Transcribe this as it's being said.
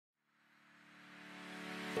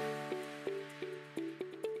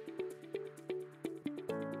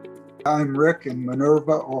I'm Rick in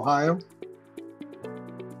Minerva, Ohio.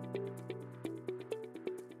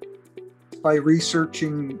 By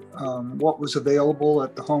researching what was available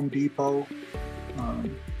at the Home Depot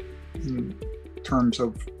in terms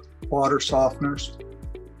of water softeners.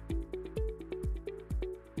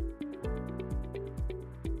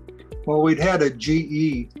 Well, we'd had a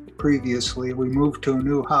GE previously. We moved to a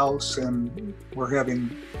new house and we're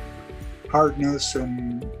having hardness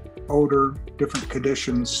and odor, different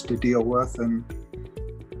conditions to deal with. And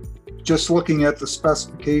just looking at the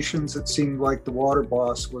specifications, it seemed like the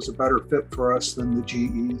WaterBoss was a better fit for us than the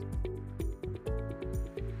GE.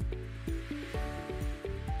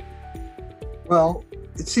 Well,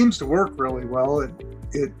 it seems to work really well.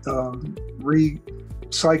 It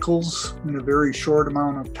recycles in a very short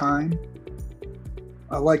amount of time.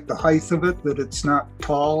 I like the height of it, that it's not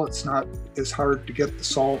tall. It's not as hard to get the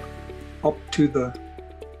salt up to the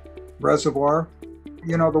reservoir.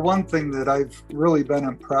 You know, the one thing that I've really been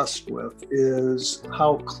impressed with is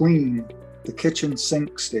how clean the kitchen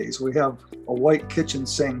sink stays. We have a white kitchen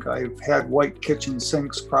sink. I've had white kitchen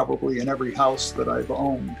sinks probably in every house that I've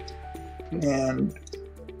owned. And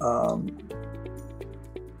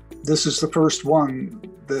this is the first one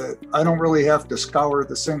that I don't really have to scour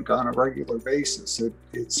the sink on a regular basis.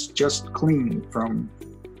 It's just clean from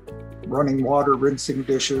running water, rinsing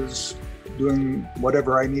dishes, doing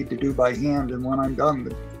whatever I need to do by hand, and when I'm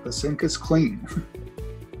done, the sink is clean.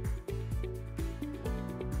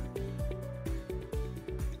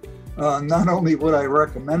 Not only would I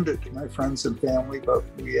recommend it to my friends and family, but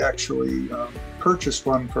we actually purchased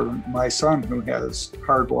one for my son who has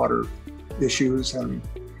hard water issues, and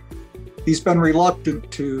he's been reluctant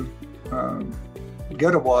to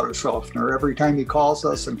get a water softener. Every time he calls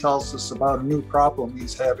us and tells us about a new problem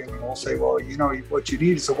he's having, we'll say, well, you know, what you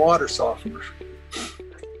need is a water softener.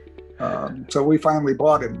 So we finally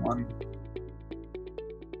bought him one.